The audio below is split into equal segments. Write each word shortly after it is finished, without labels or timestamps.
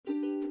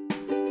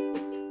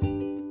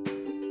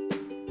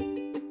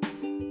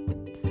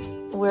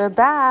We're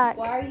back.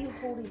 Why are you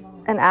holding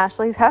on? And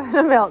Ashley's having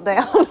a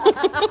meltdown.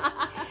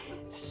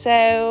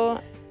 So,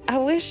 I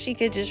wish you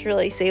could just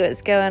really see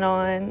what's going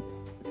on.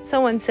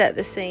 Someone set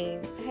the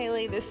scene.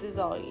 Haley, this is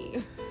all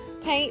you.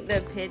 Paint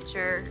the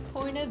picture.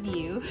 Point of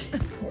view.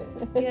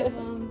 Give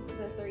them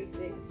the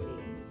 360.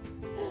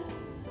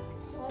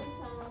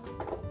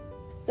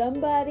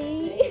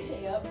 Somebody.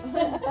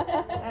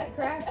 At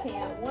craft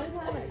camp. One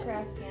time at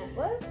craft camp.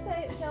 Let's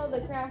tell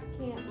the craft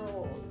camp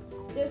rules.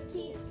 Just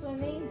keep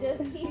swimming.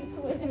 Just keep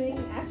swimming.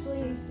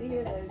 Ashley needs to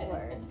hear those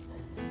words.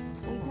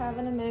 She's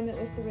having a moment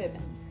with the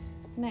ribbon.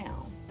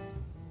 Now.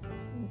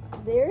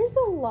 There's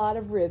a lot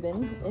of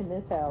ribbon in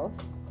this house,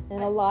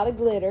 and a lot of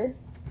glitter,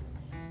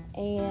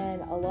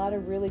 and a lot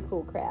of really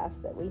cool crafts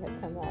that we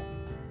have come up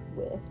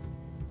with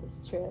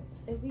this trip.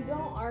 If you don't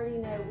already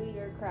know, we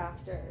are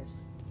crafters.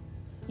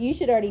 You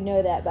should already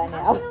know that by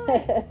now. I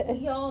feel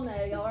like y'all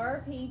know. Y'all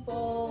are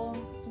people.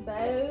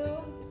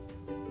 Bo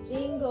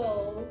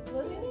Jingles.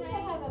 What's his name?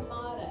 have a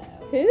motto.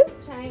 Who?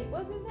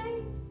 What's his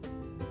name?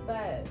 Bo.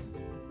 I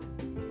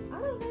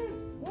don't know.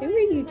 What Who is are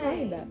his you talking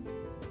name? about?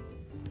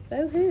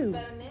 Bo who?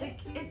 Bo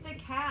Nix. It's a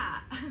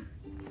cat.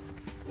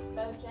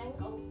 Bo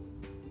Jangles.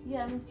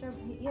 Yeah, his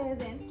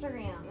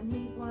Instagram, and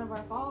he's one of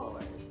our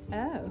followers.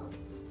 Oh.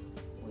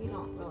 We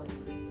don't really.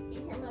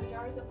 You hear my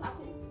jars are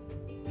popping?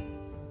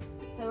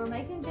 So we're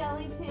making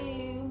jelly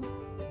too.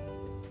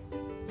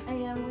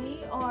 And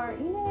we are,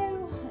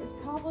 it's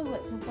probably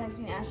what's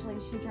affecting Ashley.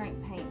 She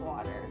drank paint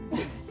water.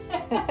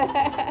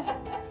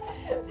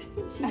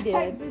 She did.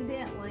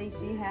 Accidentally,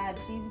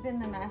 she's been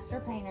the master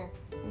painter.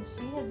 And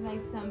she has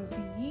made some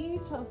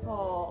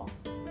beautiful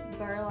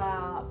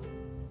burlap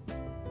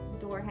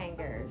door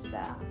hangers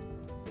that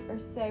are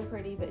so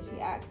pretty, but she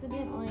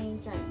accidentally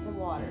drank the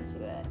water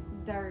to it.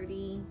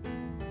 Dirty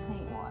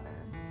paint water.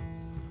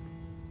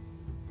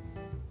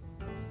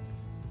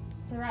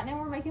 So right now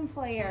we're making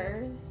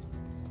flares.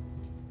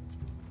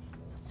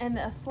 And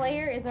the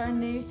flare is our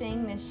new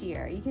thing this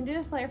year. You can do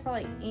a flare for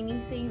like any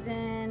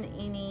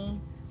season,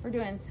 we're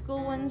doing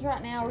school ones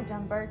right now. We've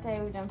done birthday,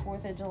 we've done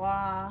 4th of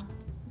July.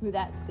 Ooh,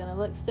 that's gonna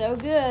look so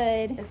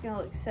good. It's gonna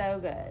look so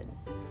good.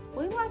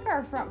 We like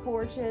our front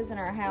porches and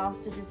our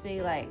house to just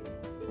be like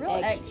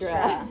real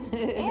extra.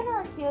 And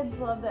our kids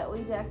love that we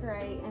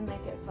decorate and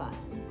make it fun.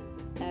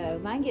 Oh,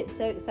 mine gets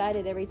so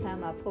excited every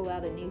time I pull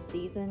out a new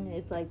season.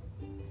 It's like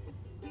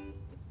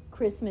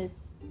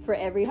Christmas for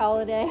every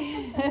holiday.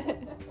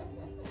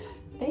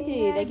 They do.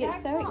 Yeah, They get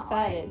Jack's so not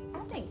excited. I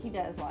think he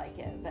does like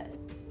it, but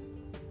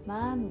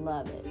Mine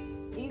love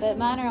it. But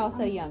mine are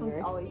also I'm just younger.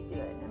 gonna always do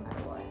it no matter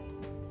what.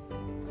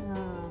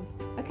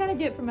 I kind of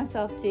do it for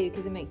myself too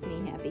because it makes me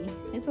happy.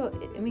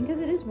 Because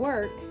it is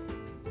work,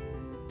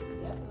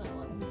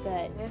 Definitely.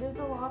 but It is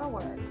a lot of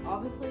work.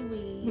 Obviously,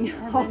 we have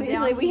been obviously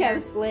down we here.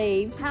 have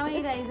slaves. How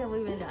many days have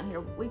we been down here?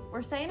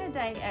 We're staying a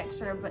day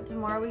extra, but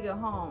tomorrow we go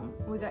home.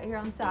 We got here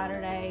on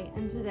Saturday,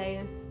 and today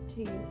is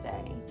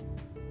Tuesday.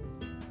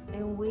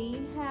 And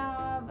we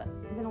have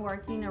been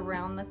working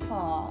around the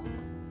clock.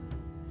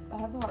 I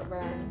have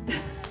heartburn.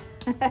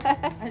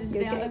 I just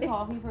You downed okay? the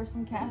coffee for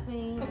some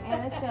caffeine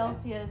and a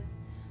Celsius.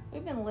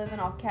 We've been living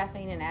off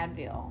caffeine and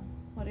Advil.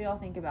 What do y'all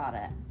think about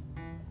it?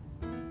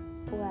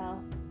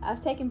 Well,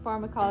 I've taken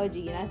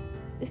pharmacology and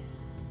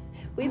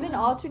we've been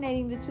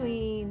alternating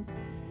between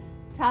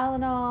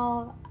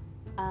Tylenol,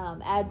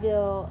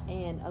 Advil,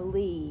 and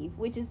Aleve,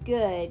 which is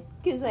good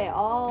because they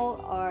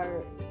all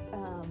are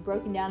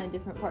broken down in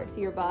different parts of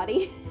your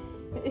body.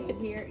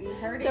 You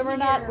heard it. So we're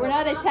not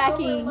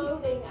attacking.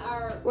 Overloading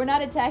our. We're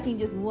not attacking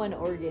just one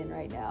organ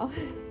right now.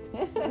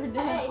 We're doing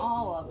Hey.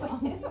 all of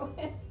them.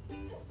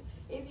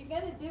 If you're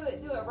gonna do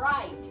it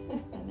right.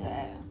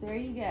 So, there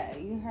you go.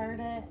 You heard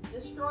it.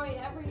 Destroy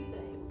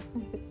everything.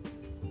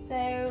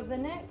 So the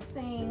next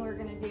thing we're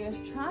going to do is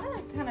try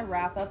to kind of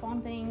wrap up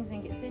on things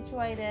and get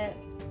situated.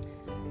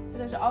 So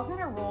there's all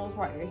kind of rules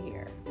while you're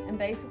here. And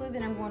basically the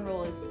number one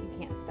rule is you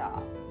can't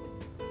stop.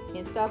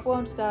 Can't stop,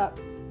 won't stop.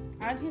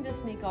 I tend to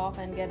sneak off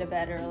and go to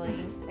bed early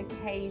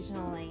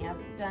occasionally. I've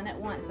done it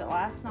once, but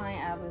last night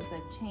I was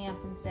a champ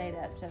and stayed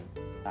up to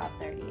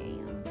 5:30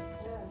 a.m.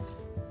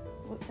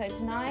 So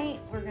tonight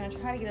we're going to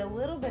try to get a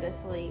little bit of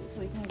sleep so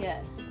we can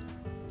get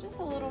just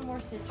a little more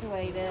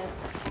situated.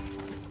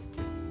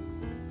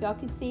 Y'all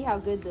can see how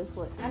good this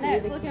looks. I know,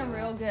 it's looking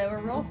real good.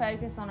 We're real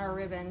focused on our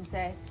ribbon,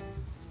 so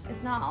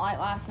it's not like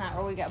last night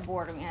where we got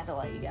bored and we had to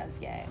let you guys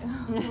go.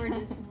 We're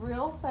just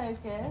real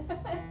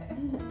focused.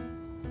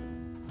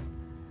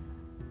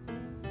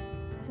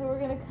 So we're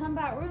going to come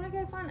back. We're going to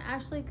go find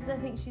Ashley because I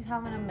think she's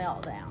having a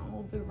meltdown.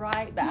 We'll be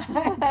right back.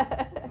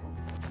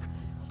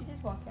 She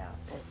did walk out.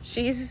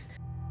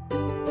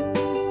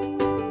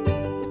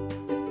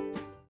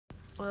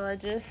 Well, I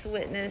just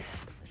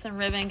witnessed some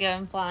ribbon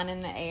going flying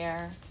in the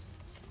air.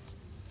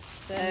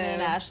 So, And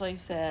then Ashley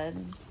said,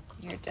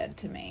 you're dead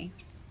to me.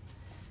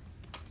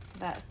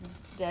 that's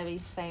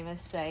Debbie's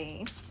famous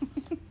saying.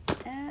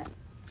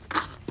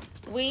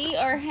 We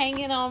are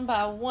hanging on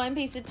by one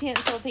piece of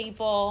tinsel,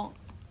 people.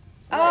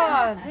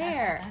 Oh,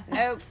 there.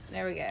 Nope.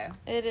 There we go.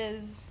 It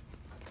is,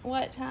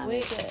 what time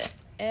is it?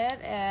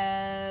 It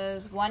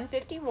is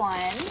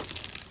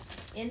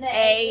 1:51 In the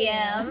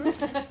a.m.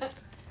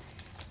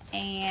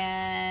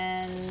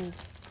 and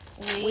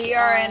we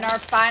are in our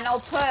final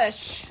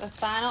push. The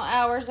final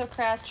hours of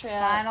craft trip.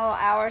 Final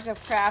hours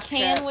of craft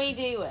Can trip. we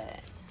do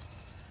it?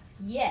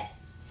 Yes,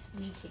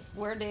 we can.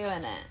 We're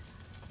doing it.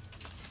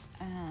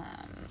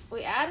 Um,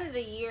 We added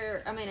a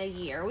year.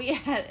 We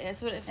added.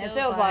 It's what it it feels,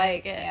 feels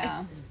like,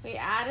 yeah. We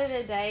added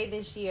a day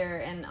this year,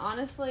 and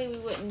honestly, we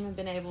wouldn't have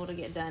been able to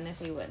get done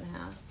if we wouldn't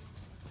have.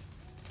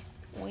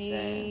 We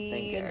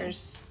thank are goodness.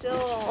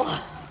 still,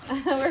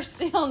 We're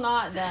still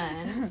not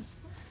done,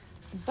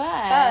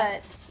 but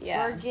but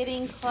yeah, we're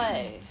getting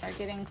close. we're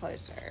getting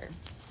closer.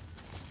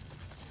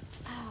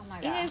 Oh my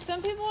You know, god,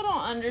 some people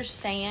don't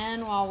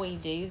understand why we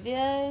do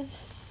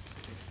this.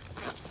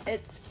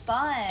 it's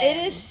fun. It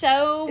is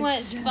so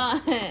much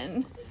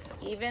fun.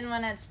 even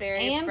when it's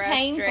very And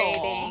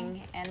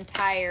frustrating and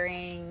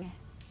tiring.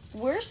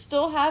 We're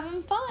still having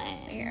We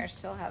fun. are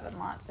still having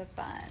lots of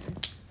fun.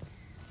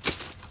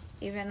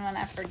 Even when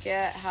I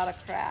forget how to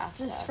craft.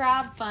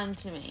 Describe fun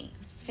to me.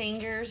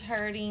 Fingers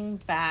hurting,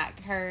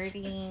 back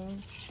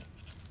hurting,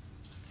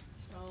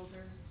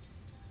 Shoulder.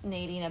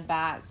 needing a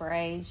back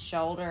brace,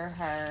 shoulder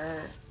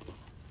hurt,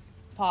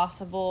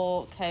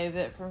 possible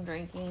COVID from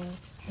drinking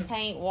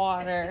paint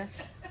water.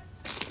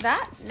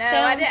 That's No,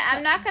 I didn't.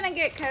 I'm not gonna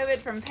get COVID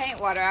from paint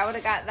water. I would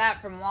have got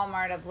that from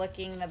Walmart of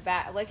licking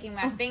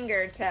my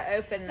finger to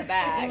open the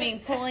bag. I mean,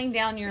 pulling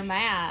down your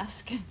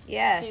mask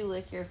yes. to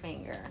lick your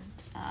finger.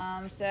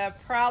 So I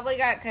probably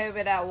got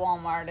COVID at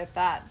Walmart if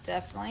that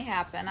definitely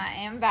happened. I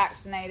am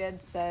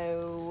vaccinated,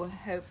 so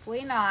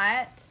hopefully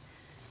not.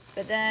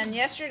 But then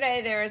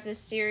yesterday there was a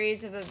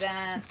series of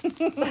events.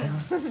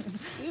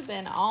 You've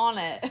been on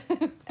it.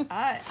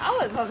 I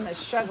was on the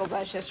struggle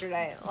bus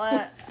yesterday.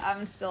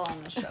 I'm still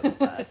on the struggle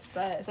bus,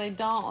 but So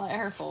don't let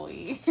her fool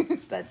you.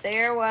 but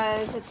there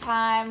was a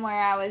time where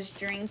I was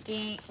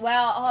drinking.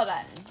 Well, hold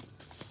on.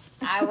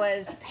 I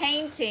was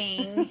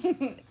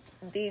painting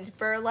these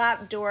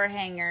burlap door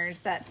hangers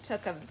that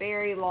took a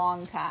very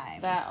long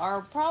time. That are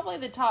probably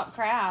the top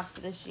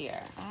craft this year.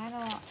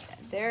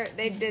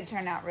 They did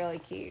turn out really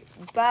cute,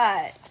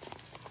 but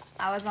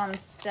I was on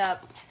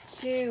step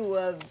 2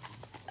 of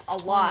a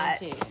lot,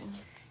 One or two.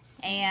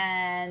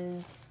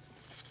 and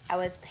I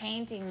was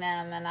painting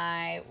them, and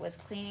I was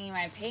cleaning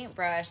my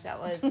paintbrush that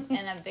was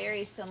in a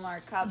very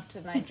similar cup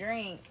to my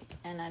drink,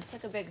 and I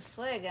took a big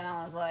swig, and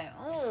I was like,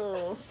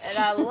 ooh, and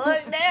I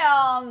looked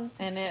down,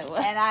 And it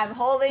was. and I'm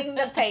holding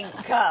the paint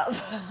cup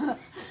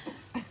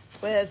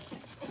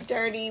with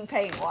dirty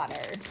paint water.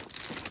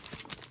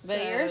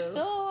 But you're So,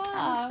 still alive.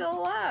 I'm still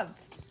alive.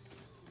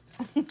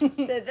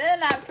 So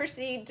then I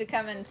proceed to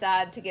come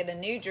inside to get a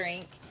new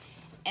drink,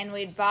 and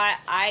we'd buy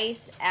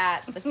ice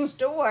at the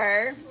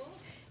store.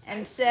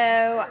 And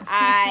so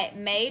I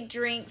made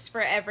drinks for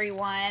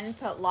everyone,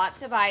 put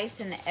lots of ice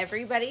in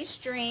everybody's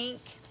drink,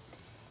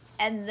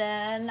 and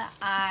then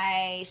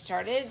I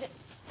started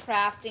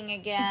crafting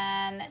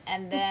again,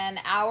 and then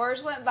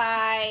hours went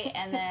by,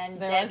 and then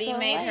There was Debbie a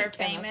made her lake in the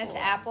famous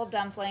pool. apple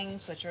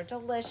dumplings, which are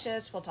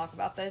delicious. We'll talk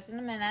about those in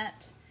a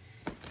minute.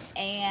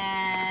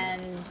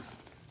 And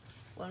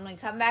when we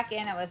come back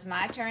in, it was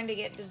my turn to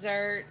get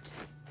dessert.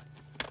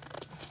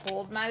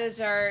 Pulled my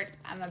dessert.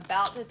 I'm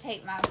about to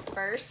take my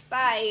first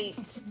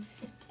bite,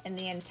 and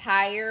the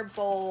entire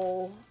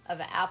bowl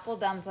of apple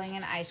dumpling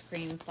and ice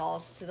cream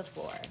falls to the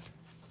floor.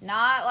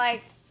 Not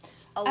like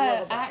a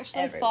little bit.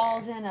 Actually everywhere.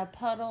 falls in a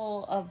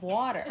puddle of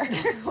water.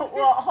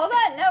 Well, hold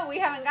on. No, we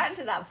haven't gotten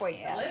to that point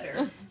yet.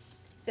 Glitter.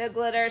 So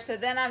glitter. So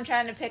then I'm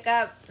trying to pick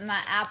up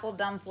my apple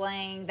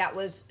dumpling that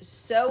was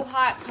so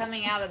hot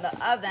coming out of the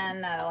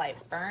oven that I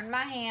like burned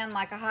my hand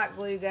like a hot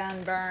glue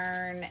gun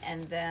burn.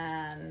 And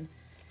then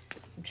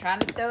I'm trying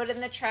to throw it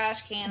in the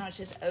trash can, which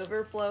is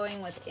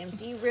overflowing with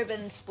empty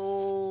ribbon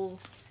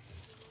spools.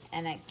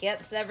 And it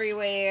gets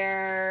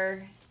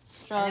everywhere.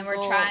 And then we're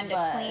Struggle trying to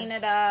bus. clean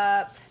it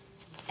up.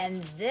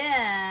 And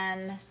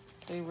then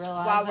We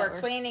realize while that we're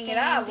cleaning it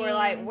up, we're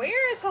like, standing-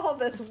 where is all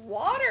this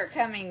water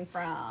coming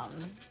from?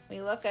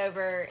 We look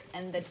over,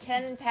 and the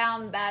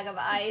 10-pound bag of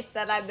ice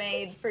that I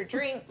made for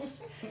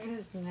drinks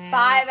is now,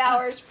 5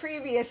 hours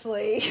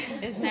previously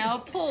is now a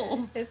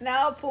pool. is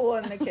now a pool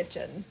in the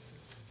kitchen.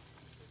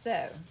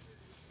 So,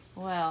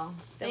 Well,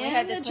 Then we in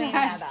had to the clean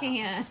trash that up.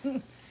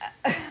 can.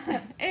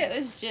 It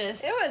was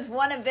just it was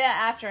one event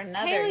after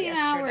another Haley and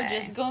I were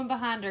yesterday. just going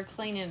behind her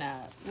cleaning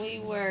up. We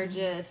were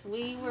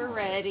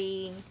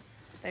ready.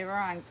 They were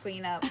on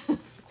clean up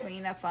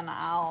on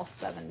aisle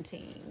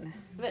 17.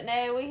 But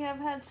no, we have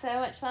had so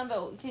much fun.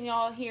 But can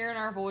y'all hear in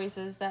our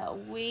voices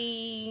that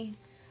we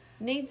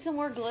need some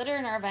more glitter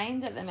in our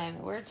veins at the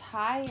moment? We're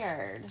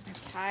tired.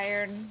 I'm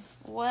tired.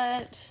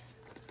 What?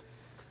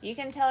 You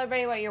can tell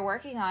everybody what you're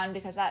working on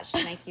because that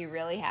should make you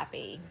really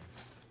happy.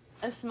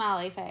 A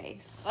smiley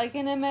face. Like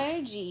an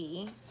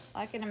emoji.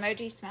 Like an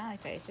emoji smiley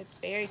face. It's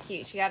very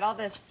cute. She got all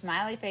this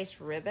smiley face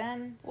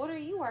ribbon. What are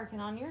you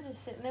working on? You're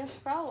just sitting there I'm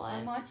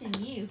scrolling. watching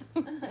you.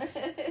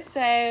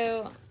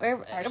 So,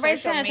 Our everybody's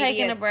social kind of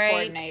taking media a break.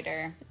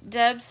 coordinator.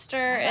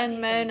 Dubster and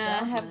think Mona they're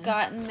have done.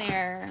 gotten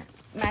their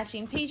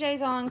matching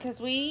PJs on because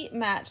we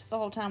matched the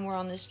whole time we're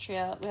on this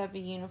trip. We have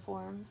the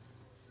uniforms.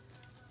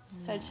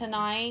 So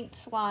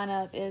tonight's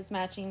lineup is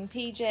matching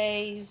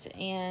PJs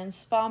and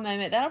spa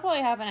moment. That'll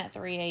probably happen at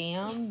 3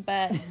 a.m.,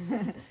 but that's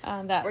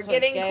We're what's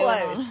getting going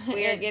close. on.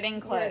 We are getting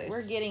close.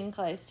 We're getting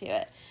close to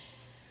it.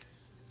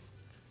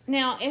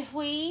 Now, if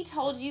we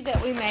told you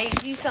that we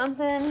made you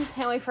something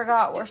and we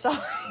forgot, we're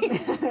sorry.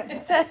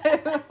 So,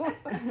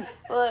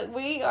 look,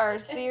 we are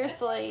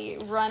seriously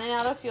running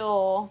out of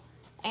fuel,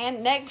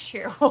 and next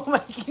year we'll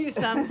make you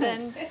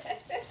something.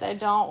 So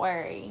don't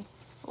worry.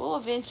 We'll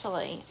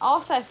eventually.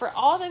 Also, for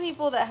all the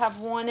people that have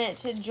wanted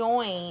to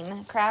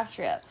join Craft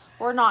Trip,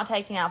 we're not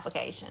taking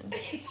applications.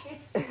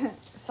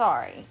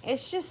 Sorry.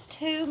 It's just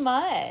too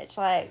much.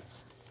 Like,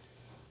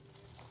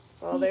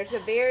 Well, there's a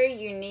very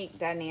unique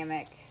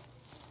dynamic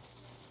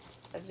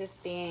of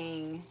just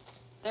being.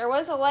 there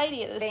was a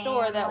lady at the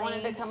store that wanted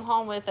to Family. come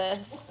home with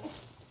us.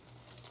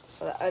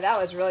 Oh, that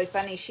was really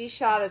funny. She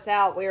shot us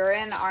out. We were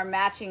in our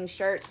matching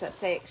shirts that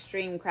say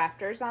Extreme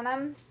Crafters on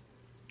them.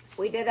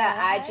 We did an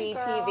Hey,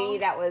 IGTV girl.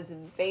 that was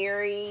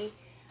very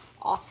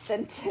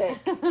authentic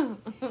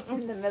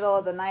in the middle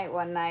of the night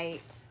one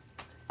night.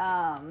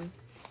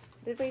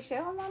 Did we show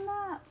him on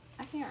that?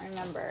 I can't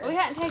remember. We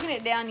hadn't taken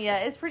it down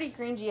yet. It's pretty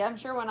cringy. I'm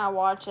sure when I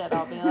watch it,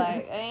 I'll be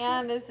like,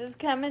 and this is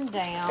coming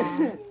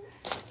down.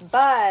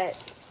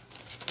 But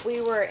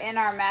we were in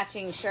our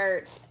matching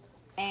shirts,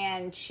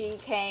 and she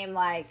came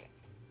like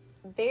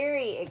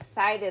very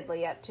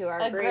excitedly up to our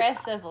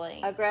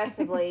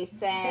aggressively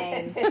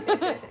saying,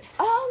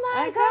 "Oh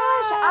my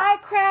gosh, I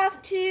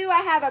craft too.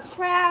 I have a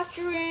craft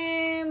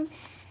room."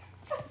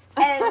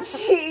 And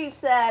she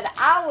said,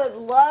 "I would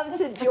love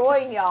to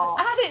join y'all."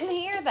 I didn't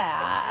hear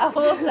that. I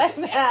will say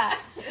that.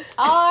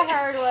 All I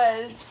heard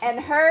was,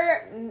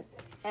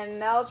 And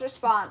Mel's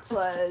response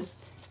was,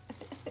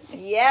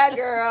 "Yeah,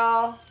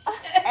 girl,"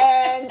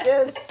 and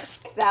just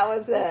that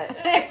was it.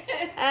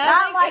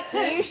 Not like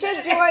you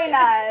should join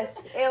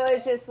us. It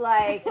was just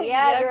like,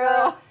 yeah,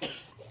 girl.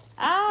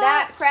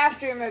 That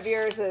craft room of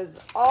yours is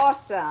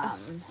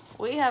awesome.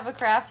 we have a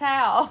craft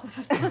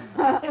house.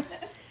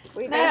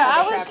 We No, do have a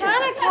I was craft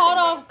kind room. of caught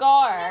off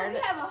guard. We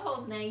have a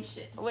whole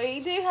nation. We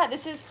do have,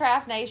 this is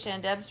Craft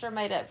Nation. Debster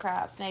made up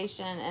Craft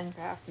Nation, and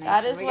Craft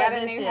that Nation. is We what got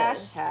a this new is.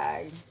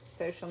 hashtag.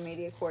 Social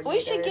media coordinator.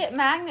 We should get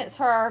magnets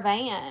for our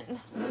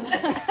van.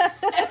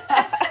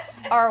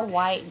 Our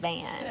white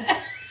van.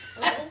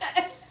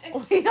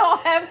 We don't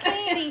have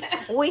candy.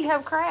 We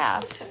have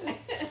crafts.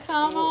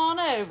 Come on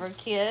over,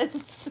 kids.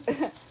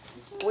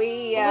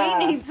 We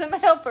We need some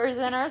helpers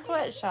in our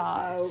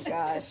sweatshop. Oh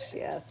gosh,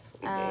 yes,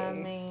 we do. I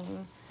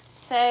mean,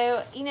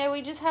 so,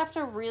 we just have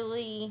to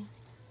really,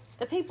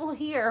 the people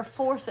here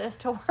force us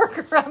to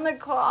work around the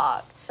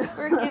clock.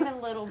 We're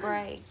given little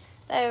breaks.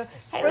 So,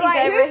 We're Haley's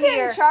like, over who's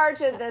here. in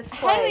charge of this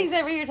place? Haley's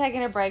over here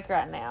taking a break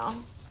right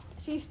now.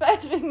 She's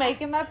supposed to be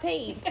making my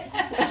peep.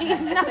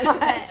 She's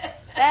not.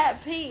 That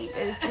peep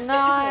is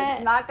not.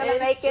 It's not gonna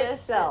make just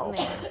itself.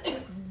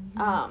 sitting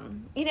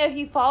there. If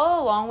you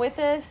follow along with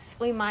us,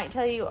 we might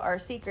tell you our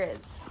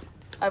secrets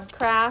of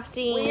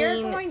crafting.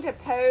 We're going to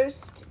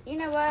post, you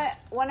know what?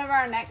 One of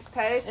our next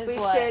posts, Is we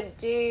what? should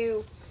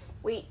do,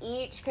 we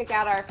each pick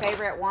out our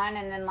favorite one,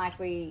 and then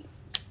we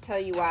tell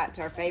you why it's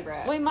our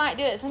favorite. We might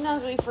do it.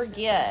 Sometimes we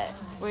forget.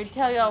 We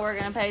tell y'all we're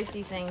going to post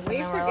these things, and We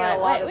then we're forget like,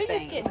 a lot wait, of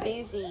we things. just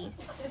get busy.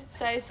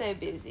 So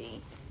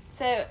busy.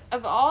 So,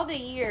 of all the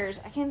years,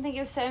 I can think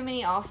of so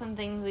many awesome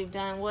things we've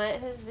done. What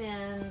has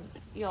been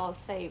y'all's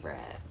favorite?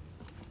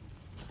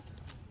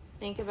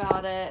 Think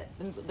about it.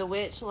 The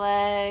witch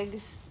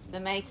legs, the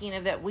making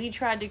of that. We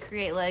tried to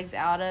create legs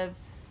out of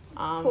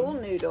Pool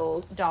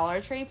noodles.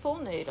 Dollar Tree pool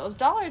noodles.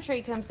 Dollar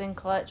Tree comes in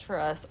clutch for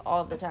us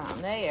all the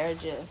time. They are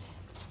just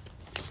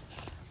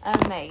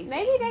amazing.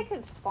 Maybe they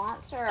could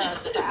sponsor our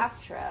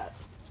craft trip.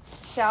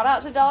 Shout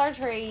out to Dollar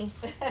Tree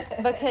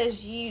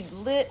because you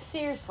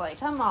seriously,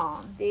 come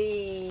on.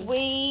 We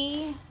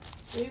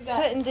We've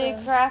got couldn't do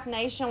Craft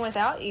Nation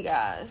without you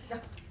guys.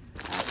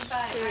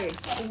 True.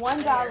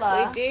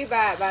 $1. We do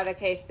buy it by the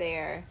case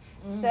there.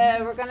 So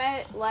we're going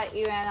to let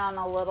you in on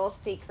a little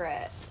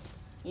secret.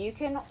 You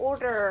can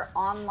order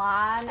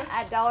online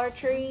at Dollar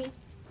Tree,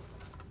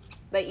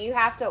 but you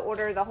have to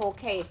order the whole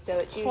case. So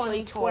it's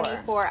usually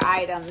 24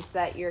 items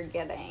that you're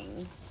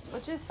getting.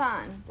 Which is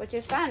fun. Which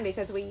is fun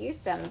because we use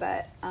them,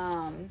 but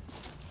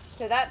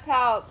so that's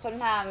how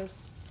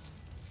sometimes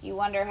you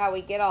wonder how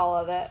we get all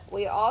of it.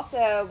 We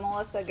also,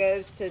 Melissa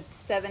goes to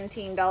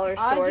 $17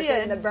 I stores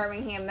did. in the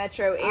Birmingham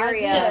metro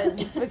area. I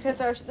did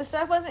because the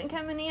stuff wasn't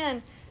coming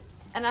in,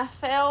 and I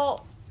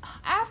felt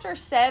after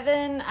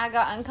 7 I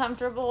got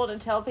uncomfortable to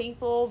tell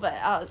people, but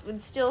I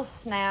would still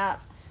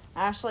snap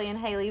Ashley and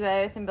Haley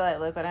both and be like,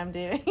 "Look what I'm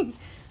doing."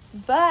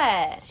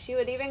 But She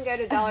would even go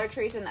to Dollar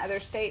Trees in other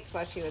states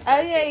while she was oh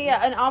working.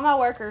 yeah, and all my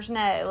workers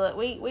know.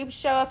 Look, we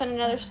show up in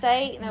another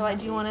state, and they're like,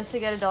 "Do you want us to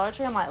go to Dollar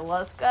Tree?" I'm like,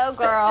 "Let's go,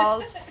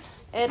 girls."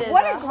 It is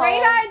What a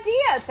great whole-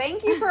 idea.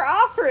 Thank you for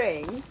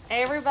offering.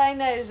 Everybody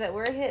knows that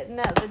we're hitting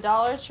up the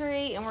Dollar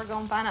Tree, and we're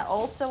gonna find an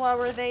Ulta while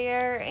we're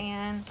there,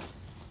 and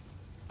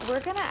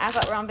we're gonna act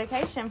like we're on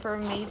vacation for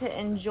me to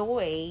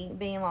enjoy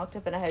being locked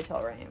up in a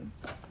hotel room.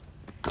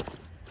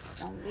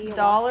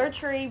 Dollar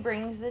Tree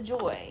brings the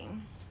joy.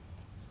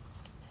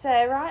 So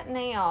right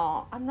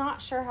now, I'm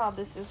not sure how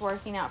this is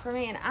working out for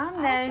me, and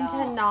I'm known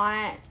to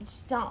not.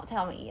 Just don't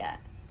tell me yet.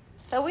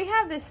 So we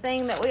have this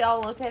thing that we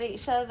all look at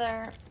each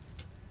other.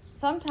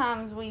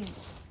 Sometimes we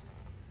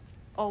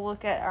will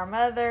look at our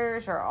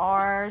mothers or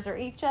ours or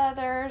each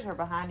other's or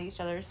behind each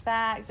other's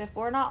backs if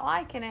we're not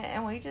liking it,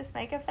 and we just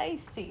make a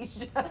face to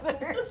each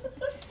other.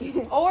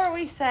 Or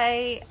we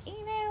say,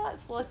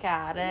 let's look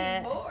at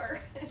it.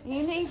 More.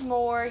 You need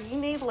more. You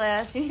need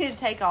less. You need to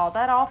take all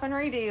that off and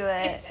redo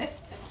it.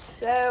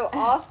 So,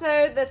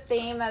 also the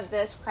theme of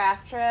this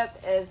craft trip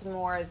is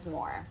more is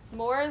more.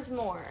 More is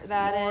more.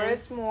 More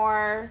is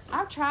more.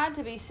 I've tried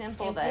to be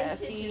simple And though.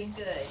 vintage is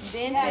good.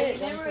 Vintage.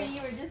 Remember when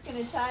you were just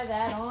going to tie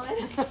that on?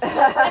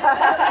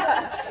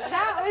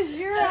 That was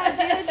your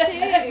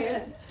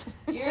idea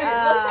too. Look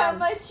how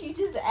much you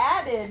just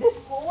added.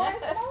 More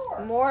is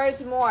more. More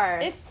is more.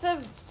 It's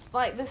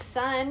the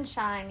sun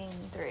shining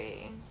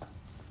through.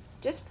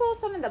 Just pull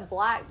some of the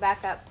black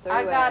back up through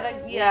I gotta,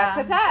 it. yeah.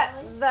 Because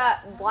the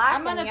black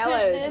I'm gonna and push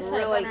yellow this is up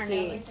really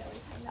underneath. key.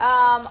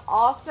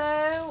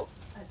 Also,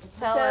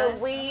 Tell so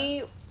us.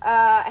 we,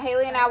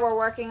 Haley and I were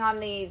working on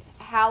these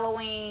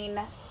Halloween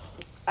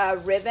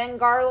ribbon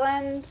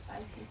garlands.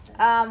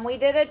 We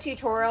did a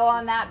tutorial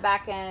on that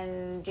back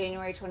in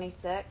January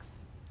 26th.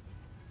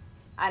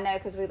 I know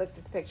because we looked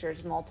at the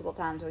pictures multiple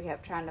times. We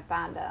kept trying to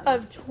find them.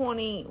 Of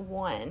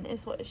 21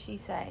 is what she's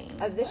saying.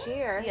 Of this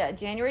year. Yeah,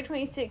 January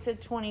 26th of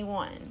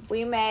 21.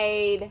 We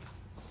made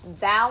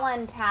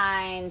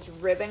Valentine's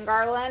ribbon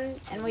garland,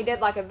 and we did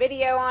like a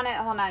video on it.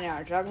 Whole 9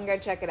 yards. Y'all can go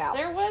check it out.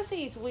 There was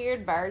these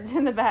weird birds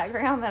in the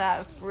background that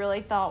I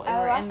really thought we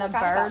were I in the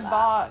forgot about bird that.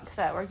 box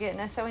that were getting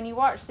us. So when you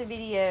watch the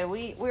video,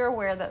 we're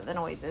aware that the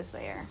noise is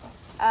there.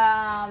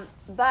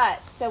 But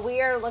so we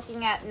are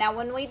looking at now.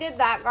 When we did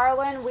that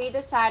garland, we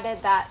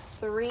decided that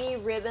 3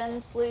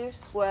 ribbon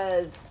floofs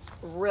was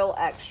real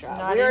extra.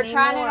 Not We were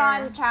trying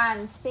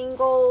anymore.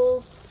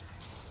 singles,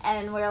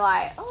 and we are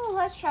like, oh,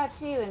 let's try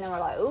 2, and then we're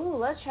like, oh,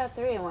 let's try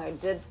 3, and we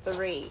did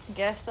 3.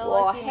 Guess the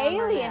Well, lucky number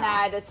Haley and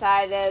now. I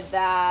decided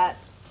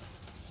that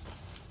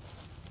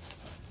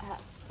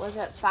was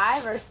it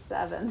 5 or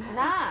 7?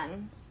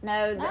 9.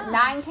 No,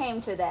 9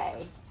 came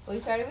today. We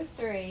started with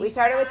 3. We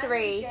started with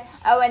 3.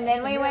 Oh, and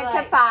then we were went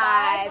like, to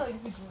 5.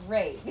 looks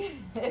great.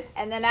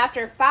 And then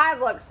after 5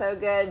 looked so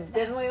good,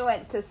 then we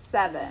went to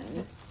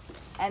 7.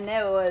 And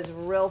it was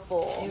real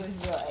full. It was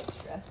real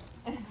extra.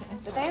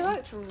 But they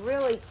looked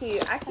really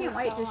cute. I can't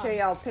wait to show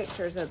y'all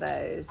pictures of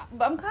those.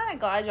 But I'm kind of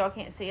glad y'all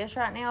can't see us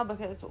right now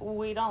because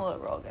we don't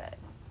look real good.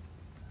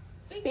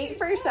 Speak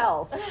for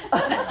yourself.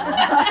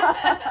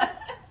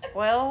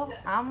 Well,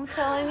 I'm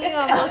telling you,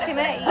 I'm looking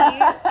at you.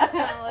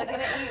 I'm looking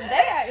at you.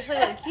 They actually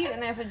look cute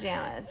in their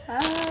pajamas.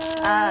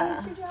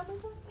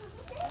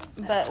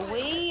 But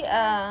we,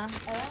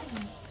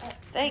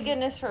 thank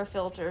goodness for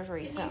filters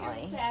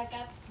recently. Say I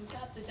got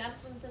the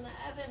dumplings in the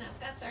oven. I've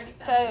got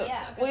 35 So minutes.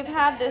 I'll go we've back.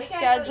 had this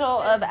schedule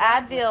of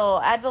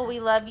Advil. Advil, we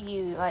love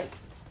you. Like,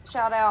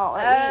 shout out.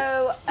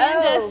 Like, send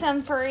us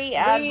some free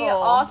Advil. We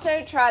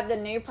also tried the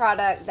new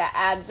product, the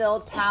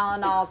Advil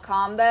Tylenol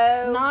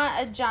combo.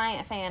 Not a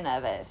giant fan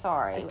of it.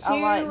 Sorry. 2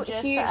 I like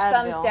just huge the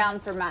thumbs Advil. down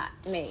for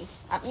me.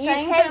 You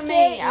Same take for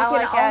me. it, you I can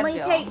like only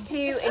Advil. take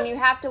 2, and you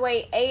have to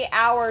wait 8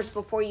 hours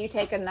before you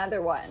take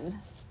another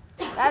one.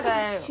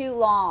 That's So, too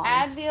long.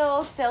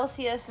 Advil,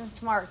 Celsius, and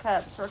Smart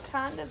Cups were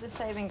kind of the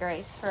saving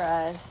grace for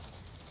us.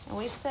 And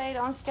we stayed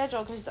on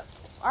schedule because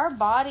our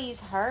bodies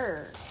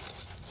hurt.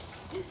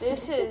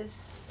 This is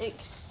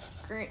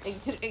extreme.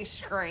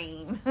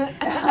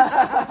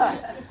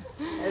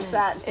 Is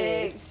that too?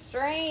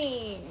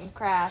 Extreme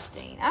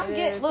crafting.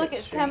 It is Look,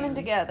 it's coming extreme.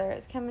 together.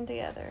 It's coming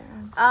together.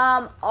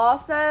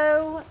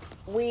 Also,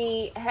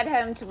 we head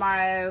home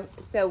tomorrow,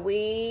 so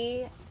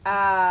we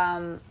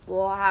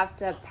will have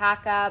to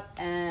pack up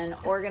and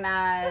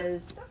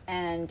organize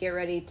and get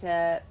ready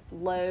to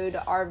load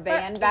our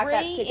van back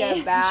up to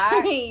go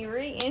back.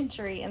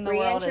 Re-entry in the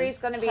world Re-entry is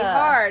is going to be tough.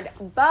 hard,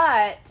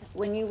 but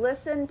when you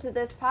listen to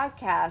this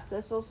podcast,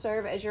 this will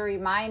serve as your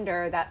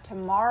reminder that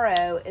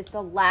tomorrow is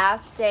the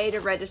last day to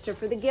register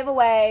for the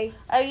giveaway.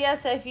 Oh yeah,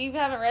 so if you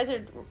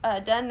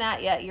haven't done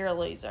that yet, you're a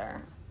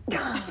loser.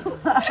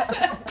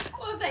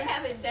 Well, if they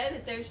haven't done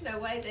it, there's no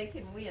way they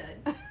can win.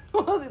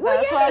 Well,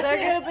 that's why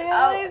they're gonna be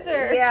a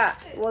loser. Yeah,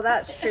 well,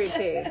 that's true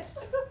too.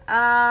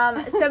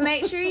 So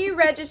make sure you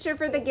register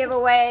for the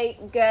giveaway.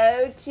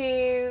 Go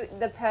to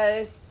the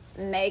post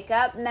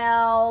Makeup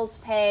Mel's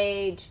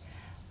page.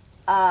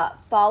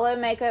 Follow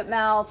Makeup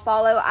Mel.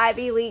 Follow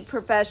Ivy League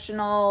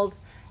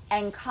Professionals.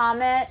 and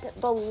comment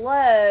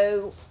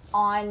below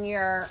on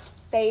your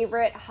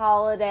favorite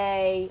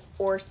holiday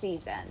or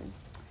season.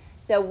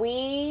 So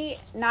we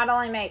not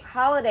only make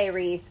holiday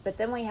wreaths, but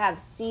then we have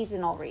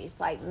seasonal wreaths.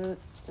 Like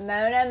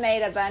Mona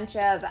made a bunch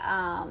of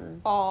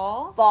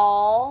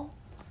fall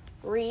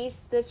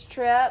wreaths this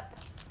trip.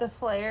 The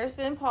flare's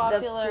been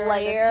popular. The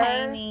flare, the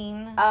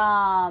painting.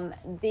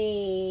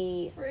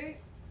 The Fruit.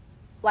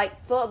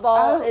 like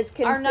football is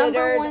our considered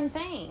number one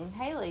thing.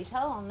 Haley,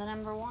 tell them the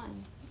number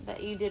one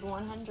that you did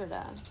 100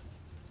 of.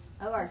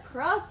 Oh, our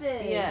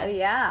crosses. Yeah.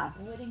 Yeah.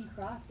 Wooden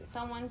crosses.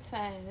 Someone's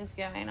phone is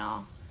going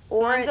off.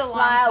 Or Mine's it's alarm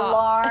my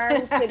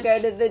clock. alarm to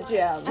go to the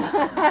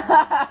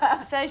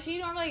gym. So she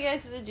normally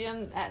goes to the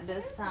gym at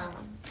this time.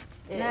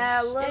 No,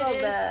 a little It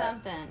is bit.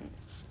 something.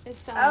 It's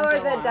Oh, someone's are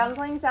the alarm.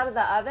 dumplings out of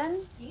the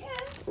oven?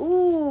 Yes.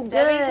 Ooh, good.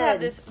 Debbie's had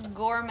this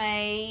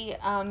gourmet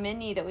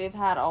menu that we've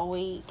had all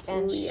week,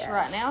 and Ooh, yes.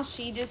 right now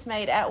she just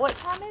made. At what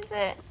time is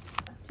it?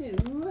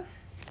 2.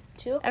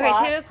 2 o'clock.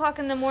 Okay, 2:00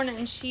 in the morning,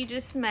 and she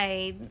just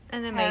made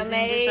an amazing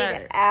Homemade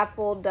dessert.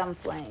 apple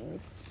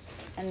dumplings,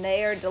 and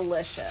they are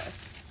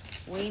delicious.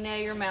 We know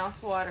your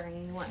mouth's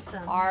watering. You want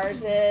some?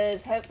 Ours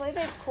is. Hopefully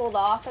they've cooled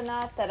off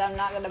enough that I'm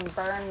not going to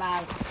burn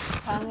my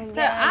tongue again.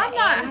 So I've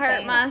not and hurt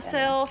Thane's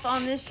myself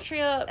on this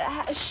trip.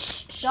 gonna-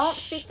 Shh, don't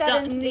speak that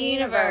Don't- into the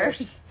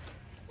universe.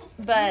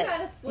 But You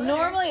had a splitter.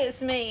 normally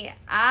it's me.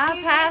 I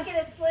You passed. did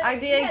get a splitter. I You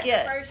did had the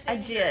get. first I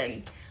injury.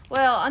 did.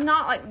 Well, I'm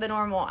not like the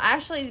normal.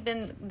 Ashley's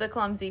been the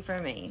clumsy for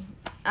me.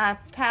 I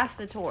passed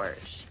the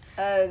torch.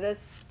 Oh,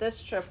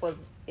 this trip was,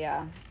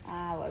 yeah.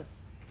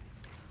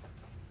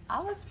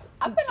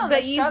 I've been on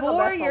But the you struggle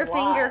wore bus a your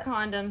finger lot.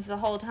 condoms the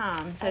whole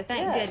time, so I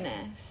thank did.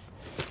 goodness.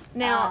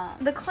 Now,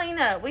 Um, the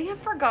cleanup. We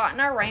have forgotten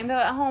our rainbow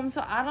at home,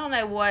 so I don't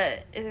know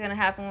what is going to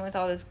happen with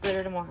all this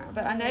glitter tomorrow.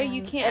 But I know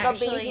you can't It'll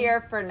actually... be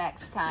here for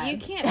next time. You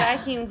can't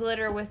vacuum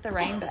glitter with the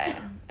rainbow.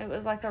 It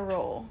was like a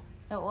rule.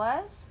 It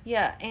was?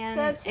 Yeah, and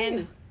Says who?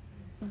 and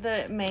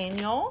the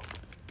manual.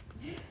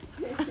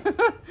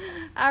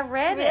 I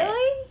read it.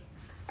 Really?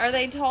 Or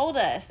they told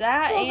us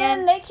that, Well, and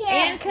then they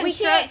can't. and we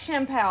can't.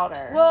 construction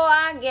powder. Well,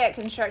 I get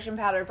construction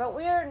powder, but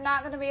we're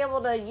not going to be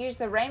able to use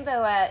the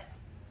rainbow at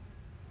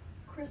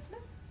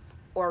Christmas.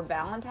 or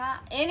Valentine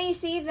any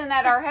season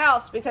at our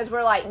house because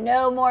we're like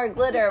no more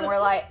glitter, and we're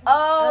like,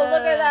 oh,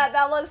 look at that,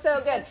 that looks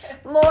so good,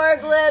 more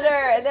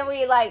glitter, and then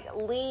we like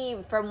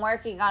leave from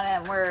working on it,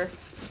 and we're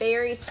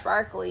very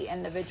sparkly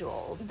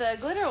individuals. The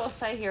glitter will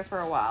stay here for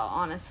a while,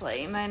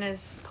 honestly.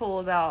 Mona's cool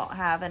about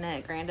having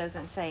it. Gran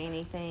doesn't say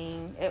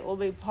anything. It will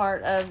be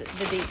part of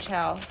the beach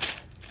house.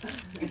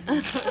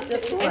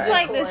 It's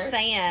like the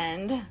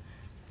sand.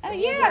 Oh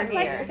yeah, it's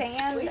here. like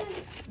sand. We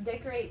didn't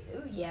decorate.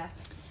 Ooh, yeah.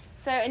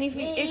 So, and if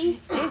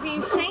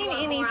you've seen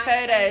any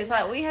photos,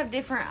 like we have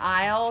different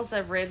aisles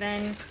of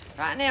ribbon.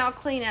 Right now,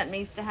 cleanup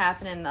needs to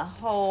happen in the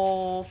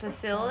whole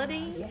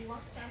facility. Yes.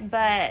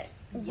 But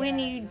when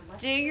you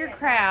do your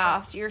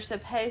craft, you're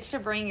supposed to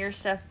bring your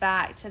stuff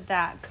back to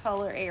that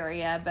color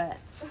area, but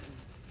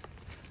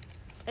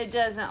it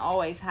doesn't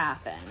always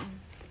happen.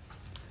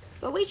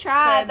 But we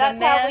tried. So That's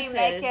the how we mess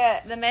make is-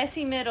 it. The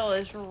messy middle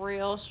is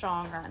real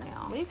strong right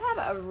now. We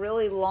have a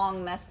really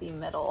long, messy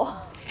middle.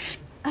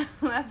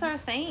 That's our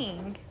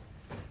thing.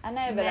 I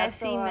know, but I Messy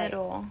feel like,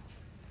 middle.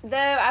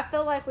 though I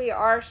feel like we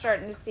are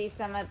starting to see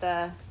some of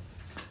the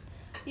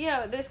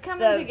Yeah, this coming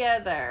The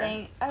together.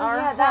 thing. Oh Our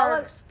yeah, that heart-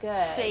 looks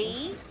good.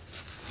 See?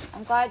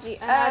 I'm glad you.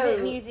 And I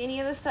didn't oh, use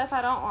any of the stuff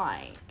I don't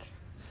like.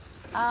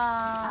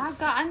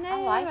 I know.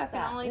 I like I that.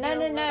 can only No, do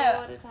no, a no.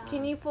 little at a time.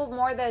 Can you pull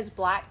more of those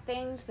black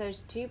things,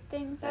 those tube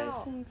things Those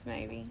out? things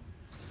maybe.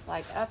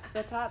 Like up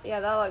the top? Yeah,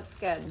 that looks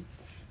good.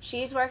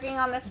 She's working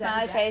on the that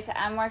smiley the face.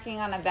 I'm working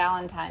on a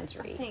Valentine's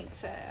I wreath. think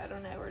so. I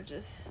don't know. We're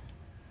just.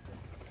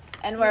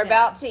 And we're know.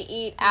 about to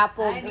eat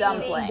apple I'm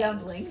dumplings. eating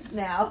dumplings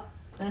now.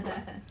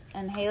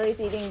 And Haley's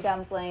eating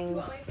dumplings.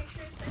 Want my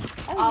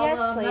pictures? Oh, All yes,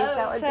 of please. those.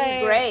 That would So-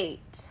 be great.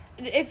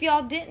 If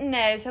y'all didn't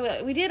know,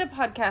 so we did a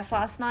podcast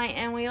last night,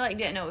 and we like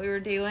didn't know what we were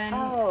doing.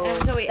 Oh,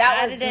 and so we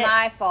that was added it.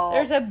 my fault.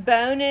 There's a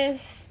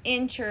bonus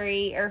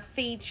entry or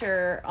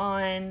feature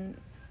on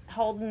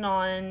holding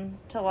on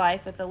to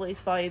life with a loose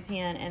bobby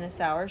pin and a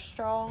sour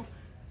straw.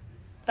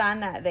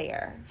 Find that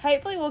there.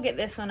 Hopefully we'll get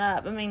this one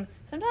up. I mean,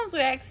 sometimes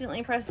we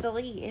accidentally press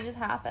delete. It just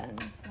happens.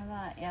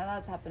 Yeah,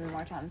 that's happened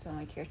more times than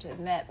we care to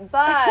admit.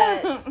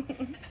 But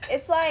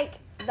it's like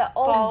the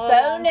old Follow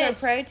along for bonus.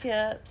 pro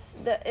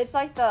tips. It's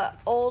like the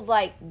old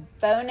like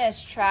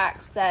bonus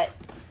tracks that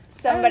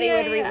somebody yeah,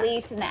 would yeah.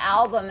 release an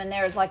album, and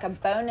there was like a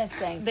bonus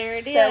thing. There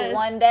it So is.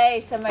 one day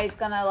somebody's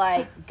gonna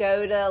like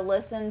go to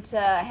listen to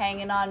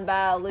 "Hanging On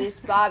by a Loose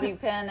Bobby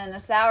Pin and a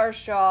Sour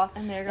Straw,"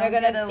 And they're they're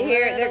gonna gonna get a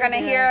hear. They're little gonna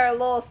bit. hear a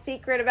little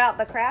secret about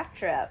the craft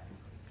trip.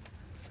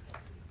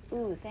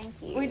 Ooh, thank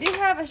you. We do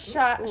have a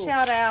Ooh.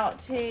 shout out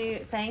to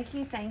thank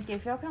you.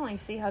 If y'all can only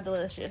see how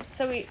delicious.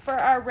 So for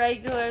our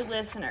regular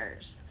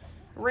listeners,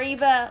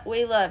 Reba,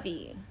 we love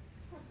you.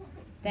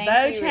 Thank Bo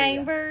you, Rita.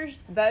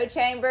 Chambers, Bo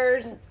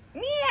Chambers.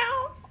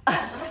 meow,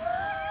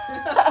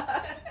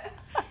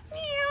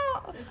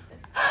 meow.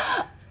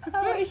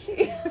 wish you.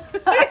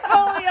 If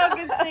only y'all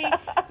could see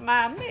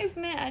my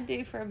movement I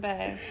do for a bow.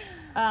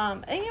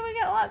 And yeah, we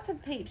got lots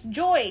of peeps.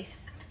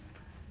 Joyce,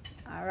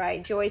 All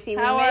right, Joycey,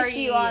 How we are miss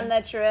you you? on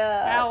the trip.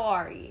 how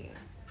are you?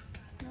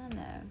 I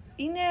know.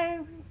 You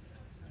know,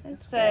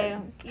 It's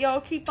so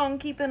y'all keep on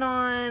keeping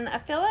on. I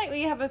feel like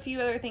we have a few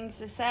other things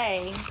to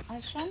say. I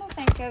was trying to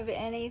think of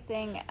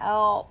anything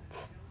else.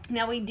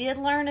 Now, we did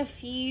learn a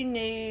few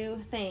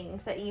new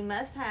things that you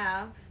must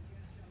have.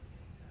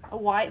 A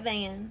white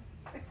van,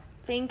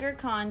 finger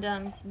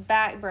condoms,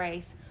 back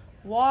brace,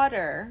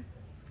 water,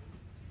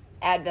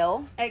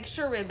 Advil.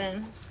 extra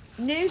ribbon,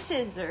 new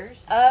scissors,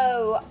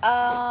 Oh,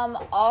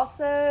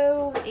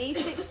 also,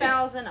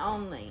 E6000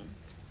 only.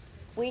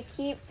 we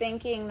keep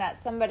thinking that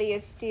somebody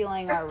is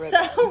stealing our ribbon.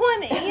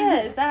 Someone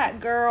is. That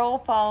girl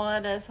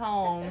followed us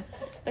home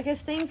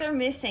because things are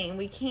missing.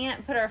 We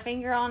can't put our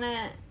finger on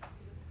it.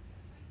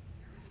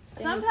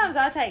 Sometimes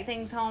I take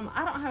things home.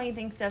 I don't have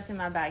anything stuffed in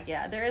my bag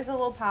yet. There is a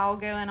little pile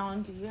going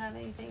on. Do you have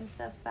anything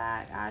stuffed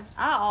back?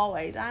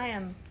 I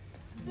am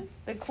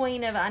the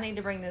queen of I need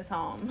to bring this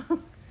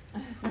home.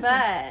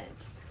 But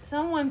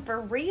someone for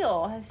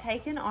real has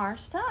taken our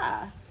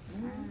stuff.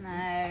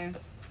 No.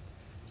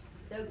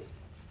 So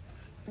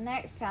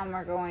Next time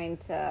we're going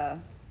to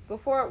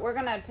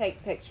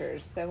take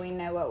pictures so we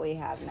know what we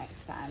have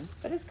next time.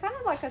 But it's kind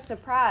of like a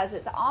surprise.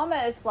 It's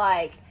almost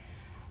like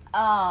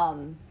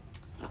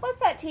what's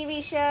that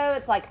TV show?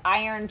 It's like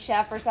Iron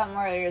Chef or something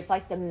where there's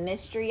like the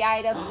mystery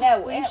item. No,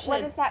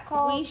 what is that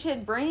called? We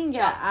should bring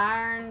an Chopped.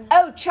 iron.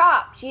 Oh,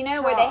 Chopped. You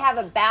know, where they have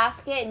a Chopped.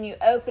 basket and you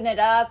open it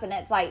up and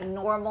it's like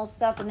normal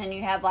stuff and then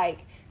you have like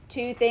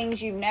 2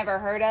 things you've never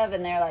heard of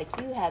and they're like,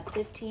 you have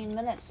 15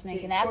 minutes to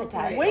make an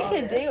appetizer. We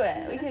could do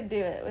it. We could do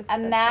it. With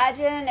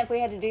Imagine if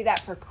we had to do that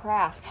for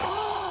craft.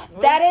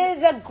 That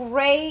is a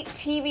great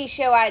TV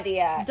show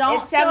idea. Don't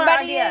if steal our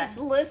somebody idea. is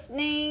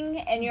listening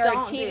and you're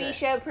Don't a do TV it.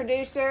 show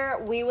producer,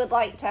 we would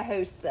like to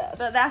host this.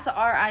 But that's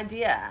our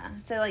idea.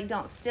 So, like,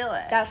 don't steal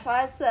it. That's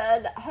why I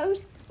said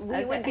host.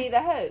 We would Okay. be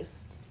the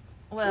host.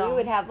 well, We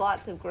would have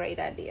lots of great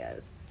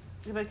ideas.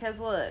 because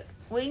look,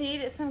 we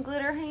needed some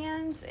glitter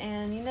hands,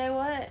 and you know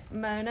what?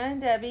 Mona and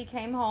Debbie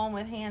came home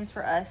with hands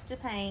for us to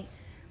paint.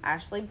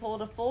 Ashley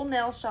pulled a full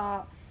nail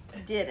shop,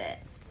 did it.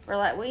 We're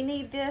like, we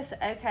need this.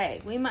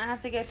 Okay, we might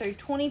have to go through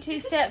 22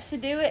 steps to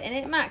do it, and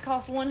it might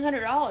cost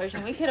 $100,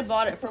 and we could have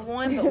bought it for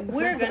one, but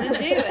we're going to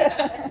do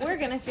it. We're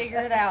going to figure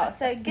it out.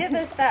 So give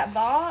us that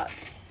box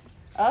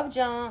of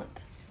junk,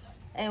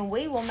 and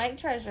we will make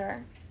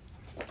treasure.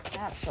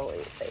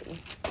 Absolutely.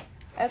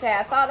 Okay,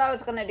 I thought I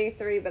was going to do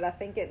 3, but I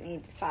think it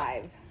needs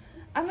 5.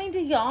 I mean, do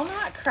y'all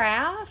not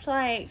craft?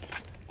 Like,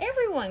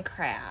 everyone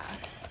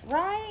crafts,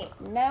 right?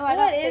 No, I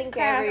What don't is think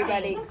crafting?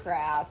 everybody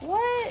crafts.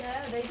 What?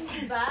 no, they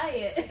just buy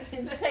it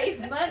and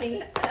save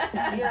money.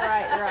 You're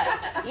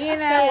right. You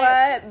know So-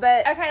 what?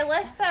 But Okay,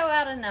 let's throw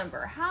out a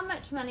number. How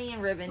much money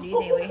and ribbon do you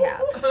think we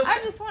have? I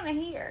just want to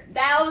hear.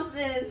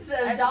 Thousands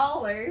of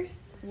dollars.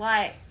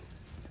 Like,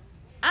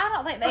 I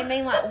don't think they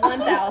mean like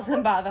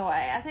 1,000, by the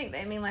way. I think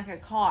they mean like a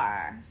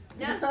car.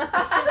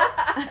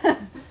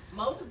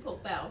 Multiple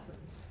thousands.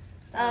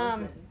 I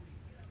mean,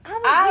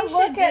 I we should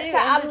look do at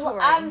inventory.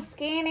 I'm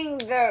scanning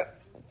the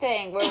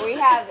thing where we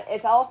have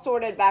it's all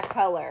sorted by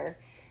color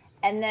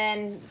and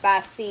then by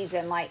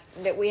season, like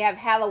that we have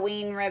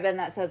Halloween ribbon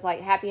that says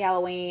like Happy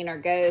Halloween or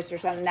Ghost or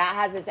something that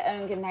has its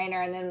own container,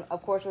 and then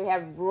of course we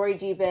have Roy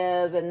G.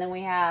 Bibb, and then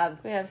we have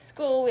We have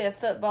school, we have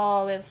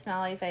football, we have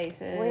smiley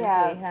faces, We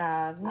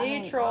have-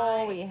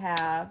 neutral, we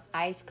have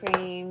ice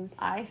creams.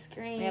 ice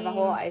cream. We have a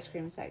whole ice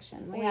cream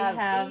section. We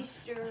have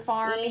Easter.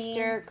 farming.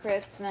 Easter,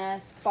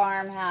 Christmas,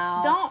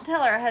 farmhouse. Don't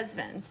tell our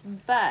husbands,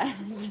 but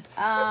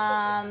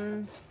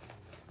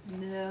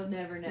No,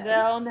 never know.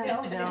 they'll know.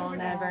 They'll They'll never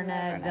never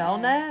know. know. They'll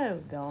know.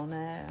 They'll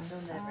know.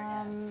 They'll never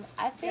know.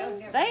 I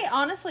think They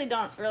honestly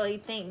don't really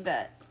think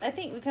that. I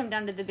think we come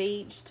down to the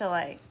beach to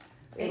like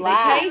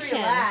Relax. vacation.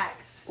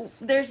 Relax.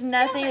 There's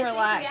nothing Yeah, but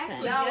relaxing.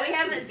 we No, we Go to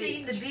haven't the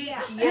seen the beach. beach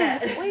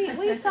Yeah. yet.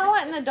 We saw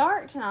it in the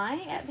dark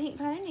tonight at Pink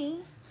Pony.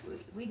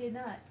 We did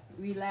not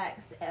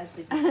relax at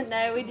the beach.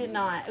 No, we did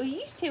not. We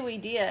used to. We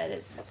did.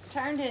 It's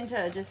turned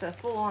into just a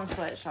full-on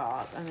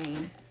sweatshop. I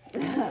mean,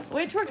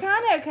 which we're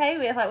kind of okay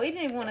with. Like, we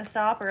didn't even want to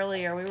stop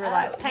earlier. We were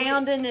like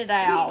pounding it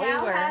out. We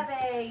now were. have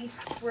a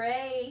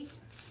spray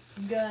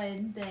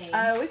gun thing.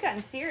 Oh, we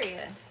gotten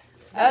serious.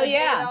 that Oh, we did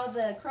yeah. all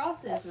the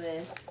crosses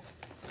with.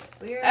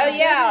 We're Oh at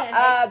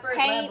yeah, expert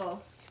paint level.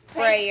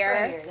 sprayer.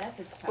 Paint sprayer, that's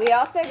what it's We called.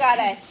 also got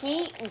a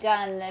heat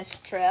gun this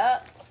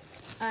trip.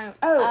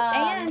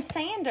 And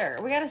sander.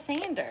 We got a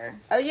sander.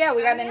 Oh yeah,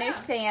 we got a new yeah.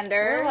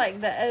 sander. We're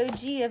like the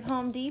OG of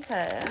Home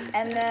Depot.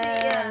 And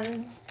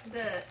then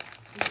The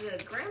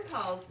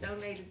grandpas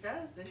donated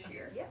those this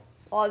year. Yeah.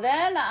 well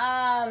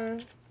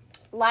then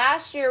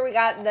last year we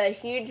got the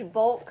huge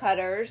bolt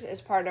cutters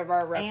as part of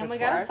our repertoire. And we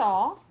got a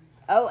saw.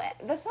 Oh,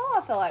 the saw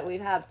I feel like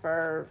we've had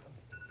for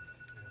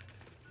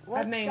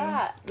what's I mean,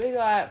 that? we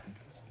got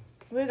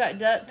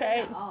duct Turn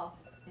tape. that off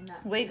and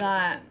not We see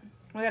got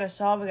a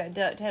saw. We got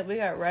duct tape. We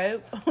got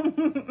rope.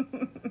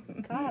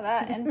 God,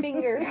 that and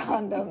finger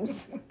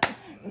condoms.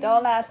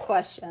 Don't ask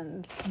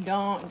questions.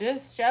 Don't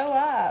just show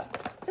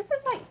up. This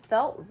is like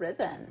felt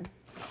ribbon.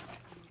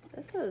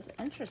 This is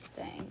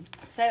interesting.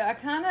 So I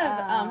kind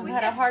of We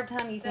had a had hard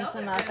time using velvet some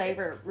of my ribbon.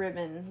 favorite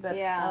ribbon, but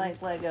Yeah. I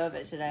like let go of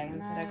it today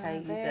and said, okay,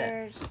 use it.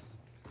 There's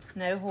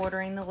No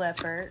hoarding the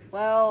leopard.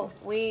 well,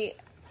 we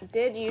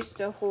did used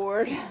to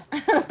hoard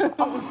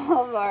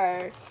all of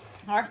our.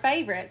 Our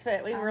favorites,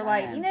 but we I were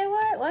like, know. you know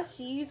what? Let's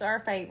use our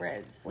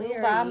favorites. We We'll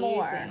are buy using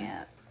more.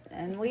 it,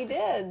 and we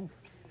did.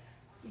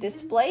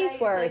 Displays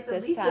work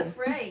this time.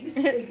 Okay,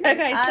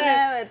 I so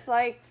know it's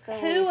like the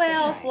who Lisa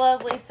else Frank.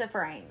 loves Lisa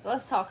Frank?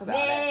 Let's talk about it.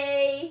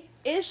 Yay!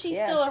 Is she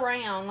Yes. still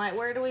around? Like,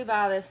 where do we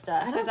buy this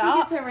stuff? I don't 'Cause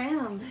think it's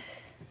around.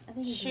 I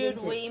think it's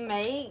should we vintage.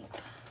 make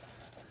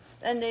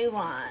a new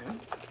line?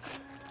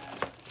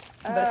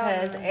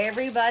 Because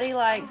everybody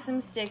likes some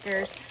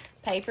stickers,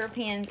 paper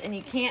pins, and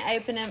you can't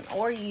open them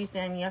or use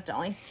them. You have to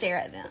only stare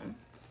at them.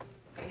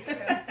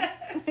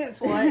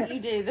 It's what you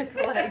do, the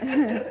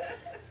collection.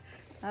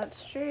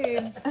 That's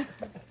true.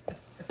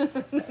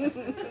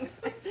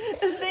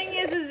 The thing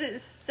is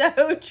it's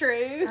so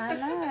true. I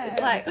know.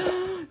 It's like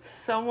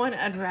someone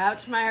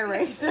unwrapped my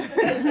eraser.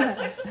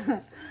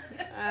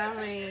 I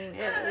mean,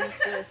 it was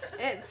just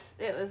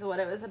it was what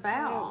it was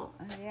about.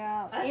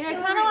 Yeah. You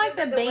know, kind of like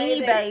the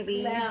Beanie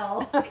Babies.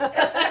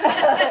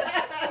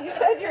 You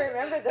said you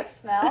remember the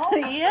smell?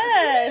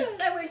 Yes.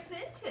 They were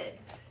scented.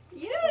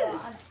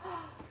 Yes.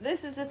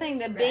 This is the thing,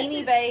 the Scratch Beanie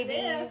and Babies.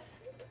 sniff.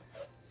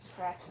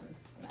 Scratch and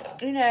smell.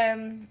 You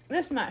know,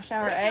 this might show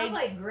our They smell age.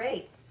 like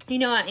grapes. You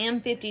know, I am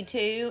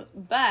 52,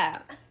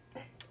 but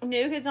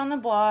New Kids on the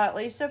Block,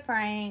 Lisa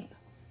Frank,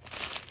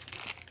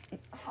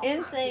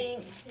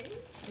 NSYNC,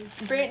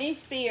 Britney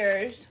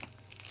Spears,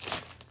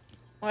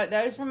 like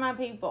those were my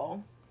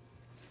people.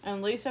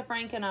 And Lisa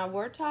Frank and I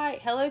were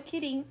tight. Hello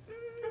Kitty.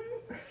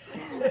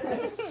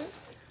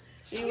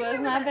 She was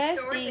my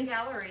bestie.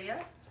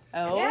 Galleria.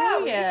 Oh yeah,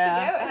 we used to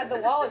yeah. go. It had the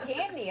wall of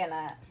candy in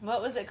it.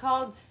 What was it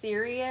called?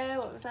 Syria?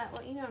 What was that?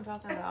 What you know what I'm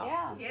talking about?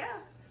 Yeah. Yeah.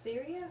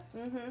 Syria?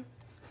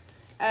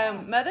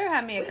 Mother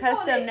had me a We called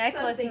custom it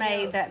necklace something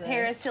made else, that though.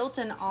 Paris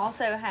Hilton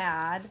also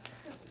had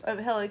of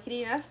Hello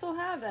Kitty, and I still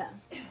have it.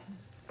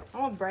 I'm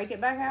gonna break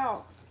it back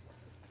out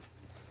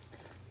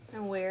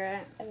and wear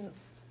it. And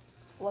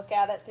look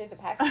at it through the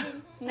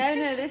packaging. No,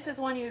 this is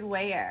one you'd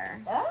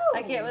wear. Oh.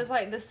 Like it was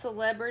like the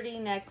celebrity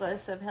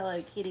necklace of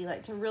Hello Kitty,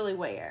 like to really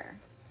wear.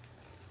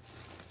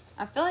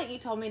 I feel like you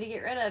told me to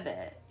get rid of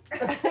it.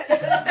 And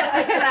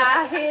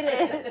I hid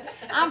it.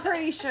 I'm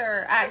pretty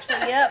sure, actually.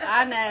 Yep,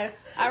 I know.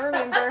 I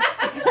remember.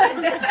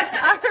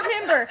 I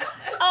remember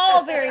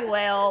all very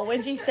well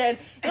when she said,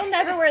 "You'll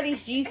never wear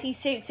these juicy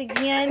suits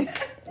again.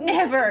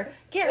 Never.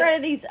 Get rid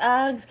of these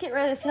Uggs. Get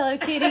rid of this Hello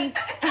Kitty."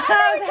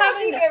 I was How do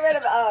you having. get rid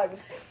of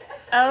Uggs?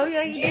 Oh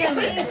yeah, you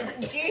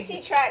did.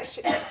 Juicy track.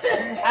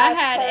 I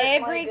had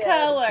every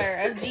color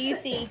of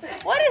juicy.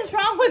 What is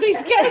wrong with these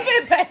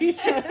COVID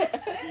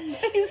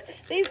patients?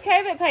 These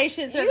COVID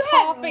patients are You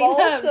had coughing up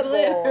multiple.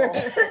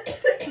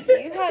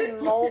 glitter. You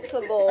had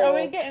multiple. Are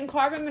we getting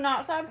carbon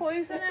monoxide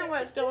poisoning?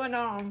 What's going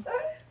on?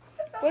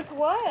 With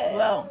what?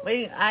 Well,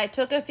 I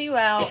took a few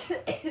out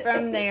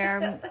from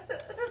there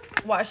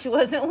while she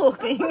wasn't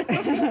looking,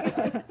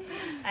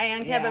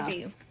 and kept a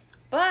few.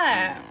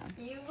 But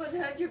You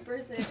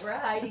 100% were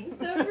hiding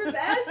stuff from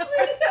Ashley.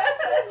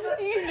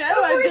 you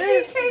know I Before do.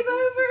 she came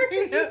over,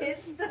 You know- you hid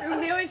stuff.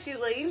 And then when she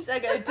leaves, I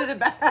go to the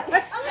back.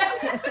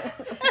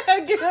 I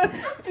get a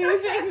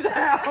few things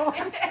out.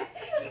 You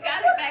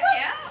got it back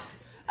out?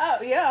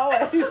 Oh, yeah,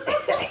 always.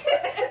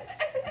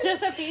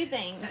 Just a few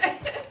things.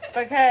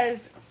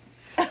 Because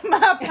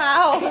my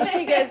pal,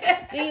 she goes,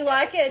 "Do you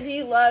like it? Do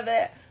you love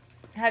it?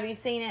 Have you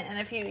seen it in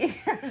a few years?"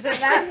 And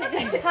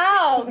that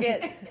pile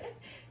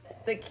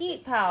the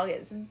Keat pile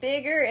gets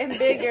bigger and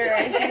bigger.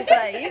 And she's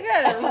like, "You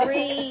gotta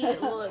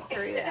re-look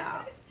through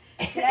that."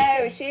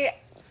 No,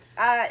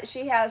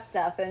 she has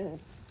stuff, and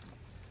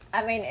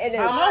I mean it is.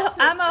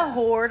 I'm a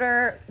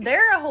hoarder.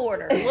 They're a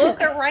hoarder.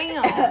 Look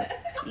around.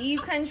 You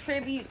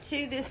contribute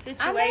to this situation.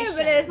 I know,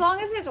 but as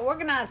long as it's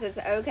organized, it's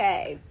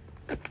okay.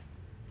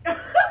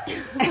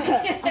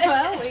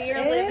 well, you're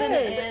living in.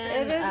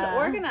 It is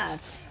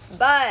organized,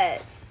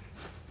 but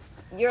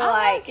you're I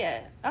like, like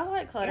it. I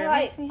like clutter. you're It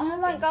like, makes me oh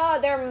my happy.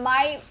 god, there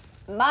might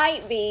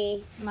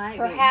be, Might be.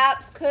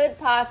 perhaps, could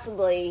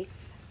possibly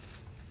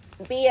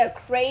be a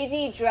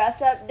crazy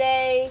dress up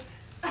day.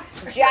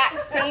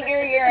 Jack's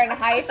senior year in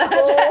high school.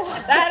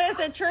 That is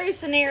a true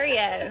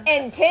scenario.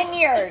 In 10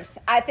 years,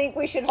 I think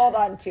we should hold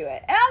on to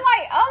it. And I'm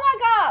like, oh my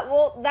god,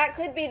 well, that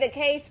could be the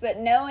case, but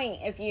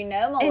knowing if you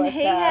know Melissa. And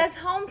he has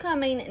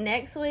homecoming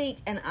next week,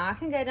 and I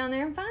can go down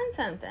there and find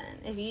something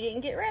if you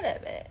didn't get rid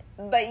of it.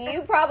 But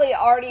you probably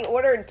already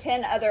ordered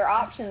 10 other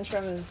options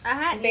from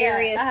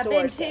various I have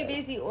sources. been too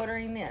busy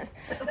ordering this.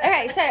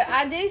 Okay, so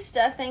I do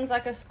stuff things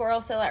like a squirrel.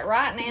 So like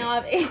right now,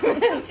 I've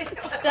even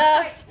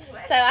stuffed.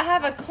 So I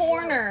have a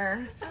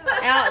corner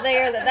out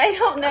there that they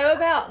don't know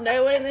about.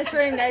 No one in this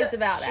room knows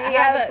about it. She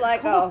has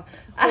like a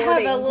I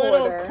have a hoarding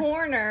little quarter.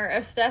 corner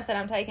of stuff that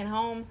I'm taking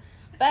home.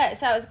 But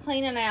so I was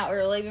cleaning out. We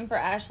were leaving for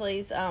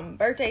Ashley's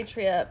birthday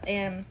trip,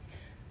 and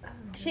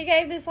she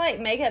gave this like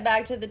makeup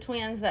bag to the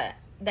twins that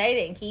they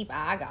didn't keep.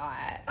 I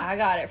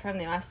got it from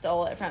them. I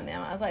stole it from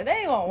them. I was like,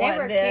 they won't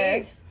want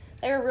this. Cute.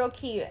 They were real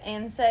cute.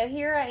 And so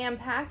here I am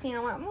packing.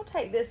 I'm like, I'm going to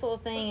take this little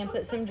thing and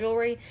put some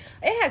jewelry.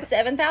 It had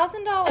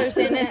 $7,000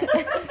 in it.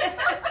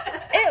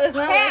 It was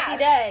my lucky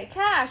day.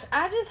 Cash.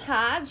 I just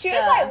hide She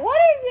stuff. was like, what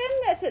is in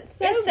this? It's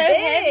so big.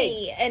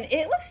 Heavy. And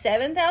it was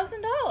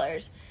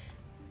 $7,000.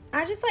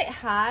 I just like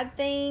hide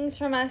things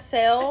from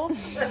myself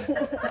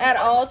at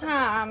all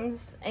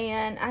times.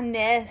 And I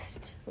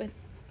nest with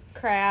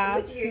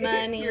crafts,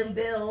 money. Your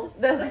bills.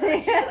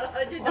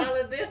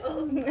 $100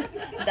 bills.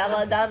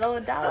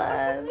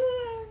 Dollars.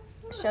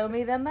 Show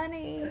me the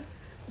money.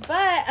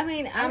 But, I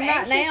mean, I'm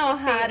right now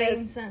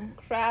hiding some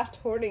craft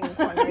hoarding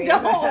corner.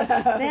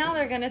 Now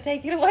they're going to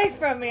take it away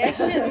from me. I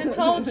shouldn't have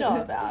told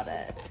y'all about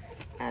it.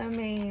 I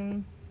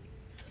mean,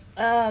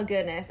 oh,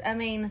 goodness. I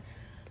mean,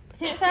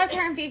 since I've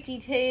turned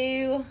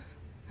 52,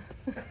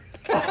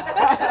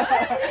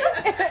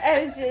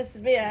 it's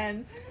just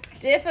been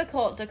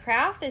difficult to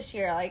craft this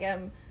year. Like,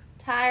 I'm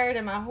tired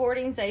and my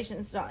hoarding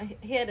stations don't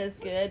hit as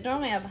good.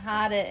 Normally I've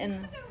hide it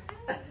and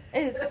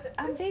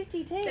I'm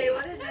 52. They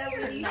want to know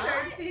when you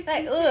turn 52.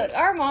 Like, look,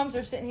 our moms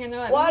are sitting here and they're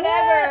like,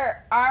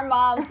 whatever. What? Our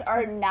moms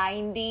are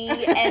 90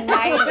 and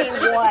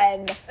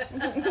 91.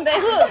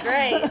 They look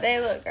great. They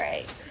look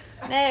great.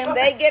 No,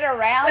 they get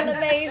around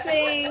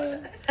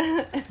amazing.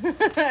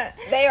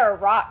 They are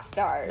rock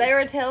stars. They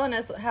were telling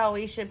us how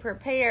we should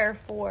prepare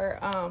for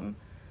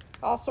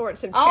all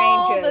sorts of changes.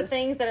 All the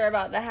things that are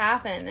about to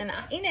happen. And,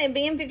 you know,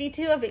 being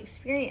 52, I've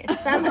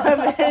experienced some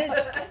of it.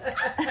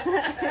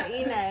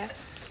 You know.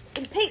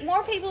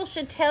 More people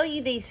should tell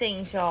you these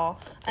things, y'all.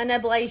 An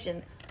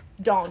ablation,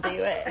 don't do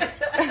it.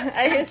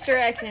 A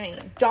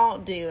hysterectomy,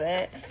 don't do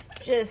it.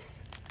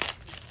 Just,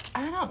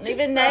 I don't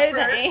even know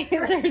the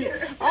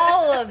answer.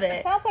 All of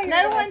it. Sounds like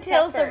no one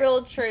tells the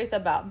real truth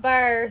about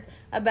birth,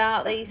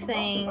 about these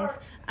things.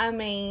 I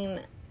mean,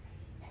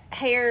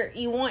 hair,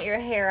 you want your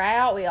hair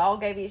out. We all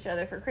gave each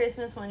other for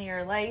Christmas when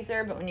you're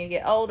laser, but when you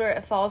get older,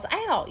 it falls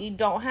out. You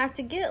don't have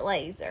to get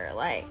laser.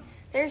 Like,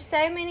 there's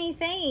so many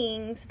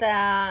things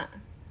that,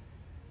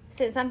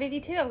 since I'm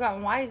 52, I've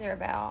gotten wiser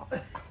about.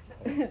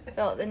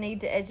 Felt the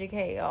need to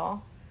educate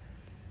y'all.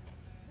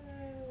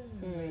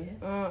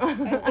 And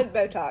good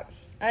Botox.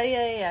 Oh,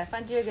 yeah.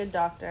 Find you a good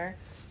doctor.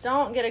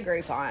 Don't get a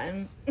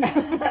Groupon.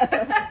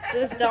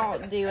 Just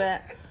don't do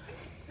it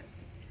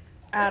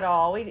at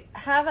all. We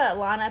have a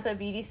lineup of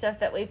beauty stuff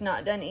that we've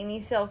not done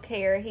any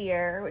self-care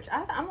here, which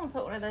I'm going to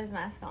put one of those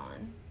masks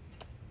on.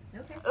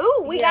 Okay.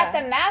 Ooh, we got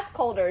the mask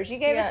holders. You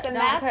gave us the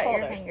mask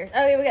holders. Your fingers.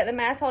 Oh, yeah, we got the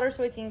mask holders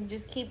so we can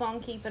just keep on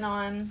keeping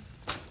on.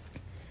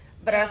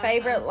 But our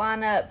favorite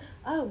lineup...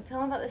 Oh, tell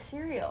them about the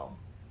cereal.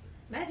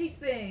 Magic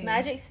Spoon.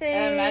 Magic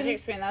Spoon. Magic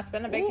Spoon. That's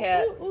been a big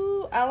hit.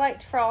 Ooh, I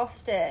liked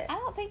Frosted. I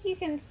don't think you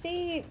can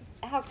see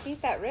how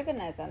cute that ribbon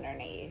is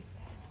underneath.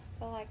 I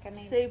feel like,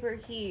 super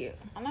cute.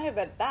 I know,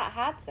 but that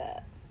hides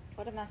it.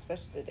 What am I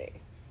supposed to do?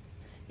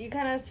 You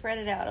kind of spread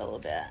it out a little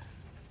bit.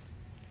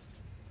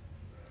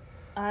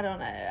 I don't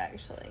know,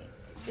 actually.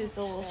 It's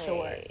a little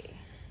short.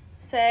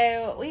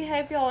 So, we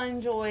hope y'all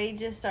enjoyed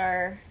just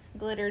our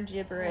glitter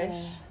gibberish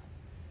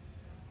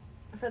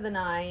for the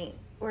night.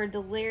 We're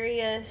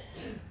delirious,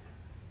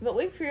 but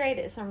we've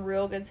created some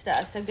real good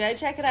stuff. So, go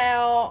check it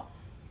out.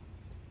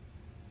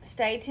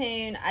 Stay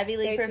tuned. Ivy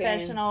League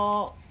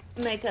Professional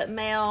Makeup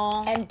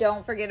Mail. And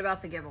don't forget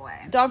about the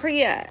giveaway. Don't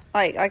forget.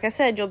 Like I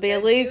said, you'll be a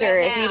loser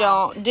if you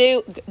don't.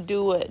 Do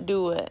it.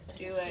 Do it.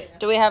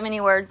 Do we have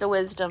any words of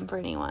wisdom for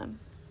anyone?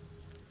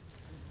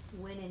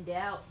 When in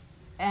doubt,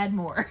 add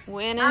more.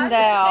 When I in was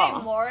doubt, gonna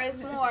say more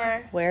is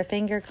more. wear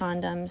finger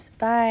condoms.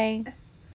 Bye.